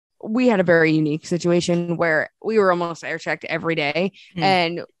we had a very unique situation where we were almost air checked every day.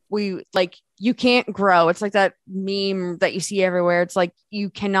 And we like, you can't grow. It's like that meme that you see everywhere. It's like, you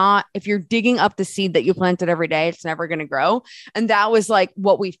cannot, if you're digging up the seed that you planted every day, it's never going to grow. And that was like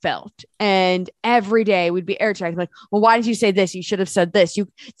what we felt. And every day we'd be air checked. Like, well, why did you say this? You should have said this. You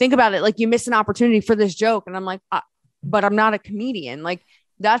think about it. Like, you missed an opportunity for this joke. And I'm like, but I'm not a comedian. Like,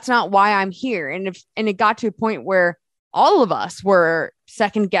 that's not why I'm here. And it got to a point where all of us were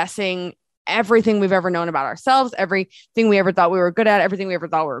second guessing everything we've ever known about ourselves, everything we ever thought we were good at, everything we ever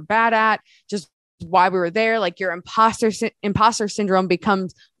thought we were bad at, just why we were there. Like, your imposter syndrome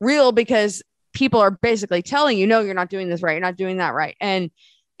becomes real because people are basically telling you, no, you're not doing this right. You're not doing that right. And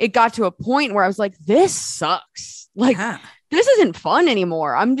it got to a point where I was like, this sucks. Like, this isn't fun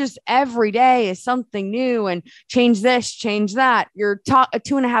anymore. I'm just, every day is something new, and change this, change that. Your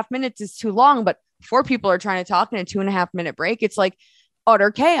 2.5 minutes is too long, but 4 people are trying to talk in a 2.5 minute break. It's like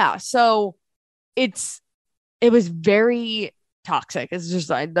utter chaos. So it was very toxic. It's just,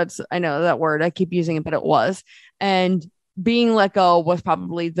 I know that word, I keep using it, but it was. And being let go was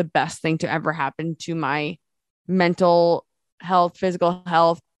probably the best thing to ever happen to my mental health, physical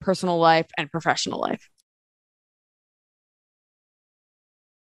health, personal life, and professional life.